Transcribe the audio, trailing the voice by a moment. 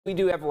We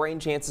do have rain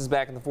chances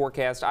back in the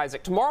forecast,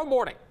 Isaac. Tomorrow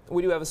morning,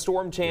 we do have a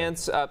storm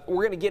chance.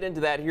 We're going to get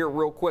into that here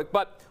real quick.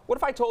 But what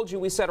if I told you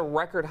we set a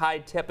record high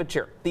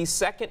temperature? The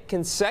second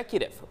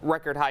consecutive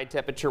record high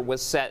temperature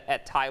was set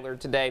at Tyler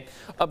today.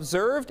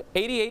 Observed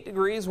 88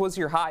 degrees was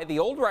your high. The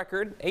old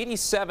record,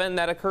 87,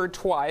 that occurred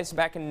twice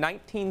back in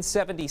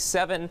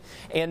 1977 and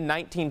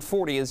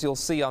 1940, as you'll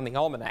see on the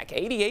almanac.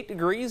 88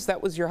 degrees,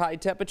 that was your high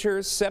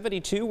temperature.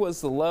 72 was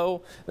the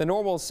low. The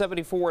normal is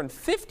 74 and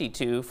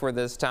 52 for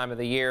this time of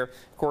the year.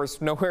 Of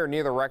course, nowhere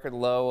near the record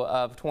low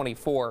of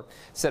 24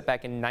 set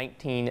back in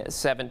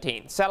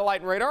 1917.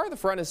 Satellite and radar, the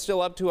front is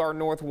still up to our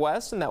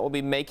northwest, and that will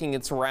be making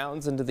its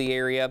rounds into the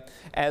area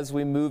as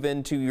we move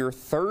into your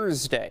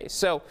Thursday.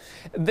 So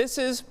this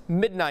is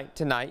midnight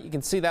tonight. You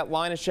can see that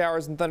line of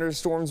showers and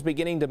thunderstorms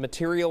beginning to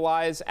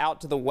materialize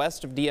out to the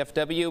west of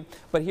DFW.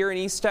 But here in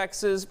East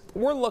Texas,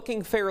 we're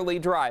looking fairly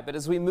dry. But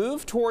as we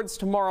move towards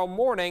tomorrow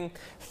morning,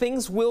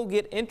 things will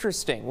get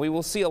interesting. We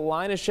will see a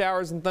line of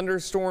showers and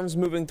thunderstorms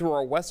moving through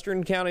our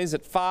western counties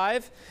at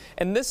 5,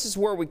 and this is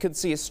where we could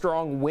see a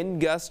strong wind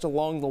gust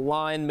along the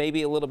line,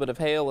 maybe a little bit of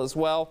hail as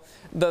well.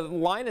 The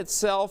line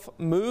itself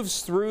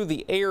moves through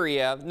the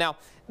area. Now,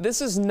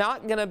 this is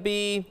not going to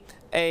be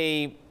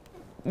a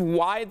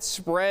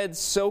widespread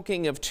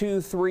soaking of 2,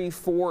 3,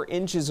 4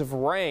 inches of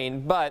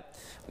rain, but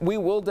we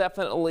will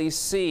definitely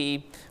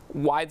see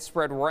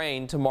widespread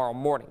rain tomorrow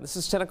morning. This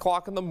is 10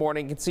 o'clock in the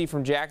morning. You can see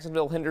from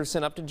Jacksonville,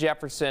 Henderson up to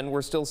Jefferson,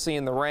 we're still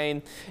seeing the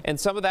rain, and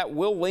some of that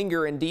will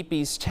linger in deep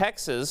East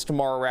Texas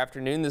tomorrow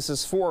afternoon. This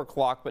is 4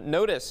 o'clock, but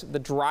notice the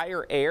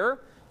drier air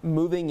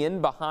moving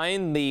in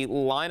behind the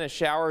line of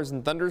showers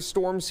and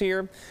thunderstorms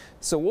here.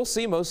 So we'll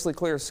see mostly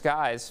clear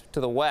skies to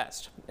the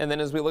west. And then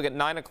as we look at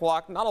 9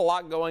 o'clock, not a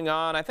lot going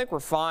on. I think we're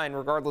fine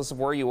regardless of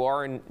where you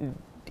are in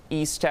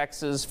East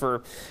Texas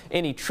for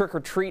any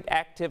trick-or-treat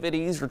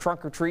activities or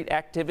trunk-or-treat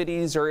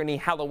activities or any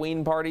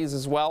Halloween parties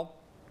as well.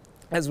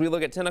 As we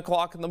look at 10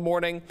 o'clock in the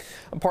morning,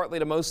 partly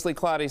to mostly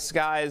cloudy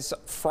skies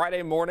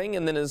Friday morning,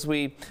 and then as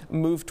we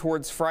move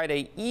towards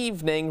Friday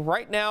evening,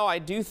 right now I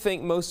do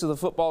think most of the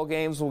football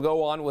games will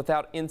go on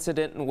without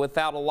incident and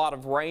without a lot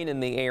of rain in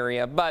the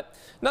area, but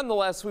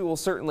nonetheless we will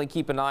certainly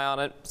keep an eye on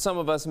it. Some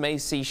of us may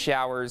see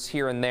showers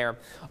here and there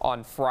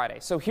on Friday.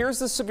 So here's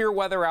the severe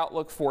weather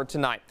outlook for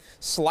tonight.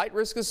 Slight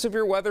risk of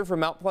severe weather for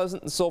Mount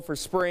Pleasant and Sulphur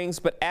Springs,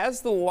 but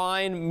as the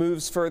line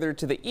moves further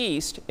to the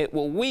east, it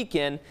will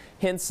weaken,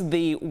 hence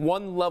the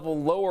one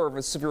level lower of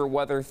a severe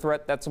weather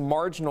threat. That's a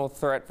marginal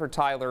threat for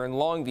Tyler and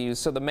Longview.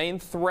 So the main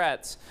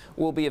threats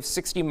will be of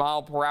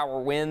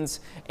 60-mile-per-hour winds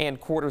and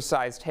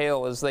quarter-sized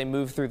hail as they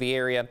move through the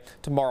area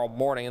tomorrow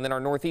morning. And then our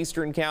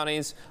northeastern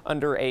counties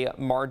under a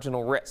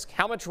marginal risk.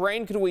 How much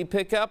rain could we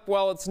pick up?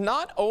 Well, it's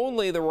not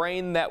only the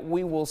rain that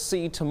we will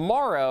see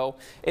tomorrow,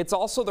 it's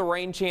also the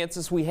rain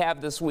chances we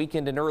have this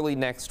weekend and early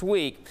next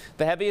week.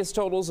 The heaviest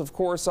totals, of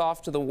course,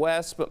 off to the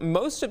west, but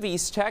most of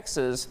East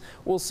Texas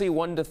will see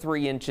 1 to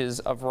 3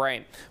 inches of rain.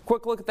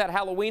 Quick look at that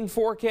Halloween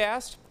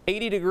forecast.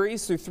 80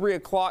 degrees through 3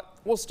 o'clock.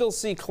 We'll still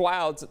see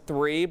clouds at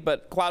 3,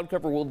 but cloud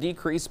cover will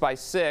decrease by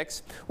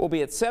 6. We'll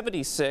be at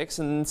 76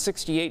 and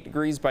 68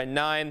 degrees by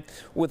 9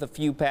 with a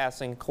few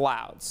passing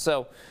clouds.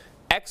 So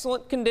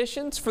excellent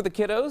conditions for the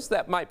kiddos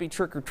that might be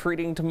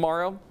trick-or-treating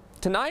tomorrow.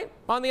 Tonight,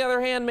 on the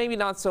other hand, maybe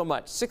not so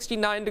much.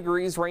 69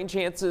 degrees. Rain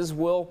chances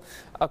will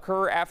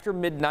occur after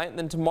midnight, and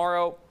then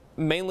tomorrow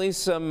mainly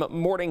some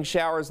morning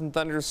showers and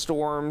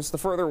thunderstorms. The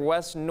further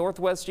west and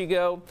northwest you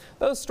go,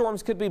 those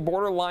storms could be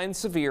borderline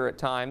severe at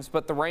times,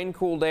 but the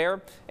rain-cooled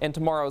air and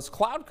tomorrow's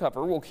cloud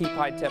cover will keep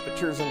high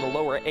temperatures in the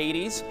lower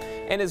 80s.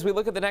 And as we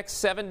look at the next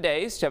 7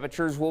 days,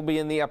 temperatures will be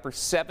in the upper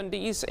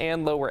 70s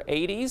and lower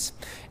 80s.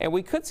 And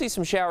we could see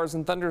some showers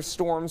and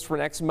thunderstorms for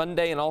next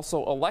Monday and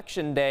also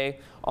Election Day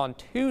on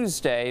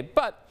Tuesday,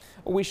 but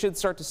we should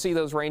start to see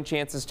those rain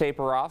chances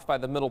taper off by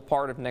the middle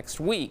part of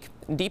next week.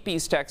 Deep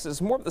East Texas,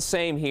 more of the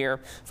same here.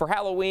 For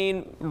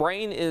Halloween,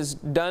 rain is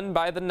done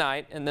by the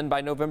night, and then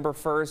by November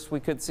 1st, we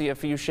could see a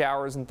few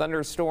showers and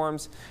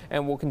thunderstorms,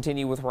 and we'll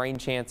continue with rain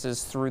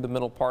chances through the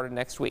middle part of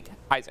next week.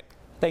 Isaac.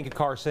 Thank you,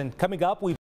 Carson. Coming up,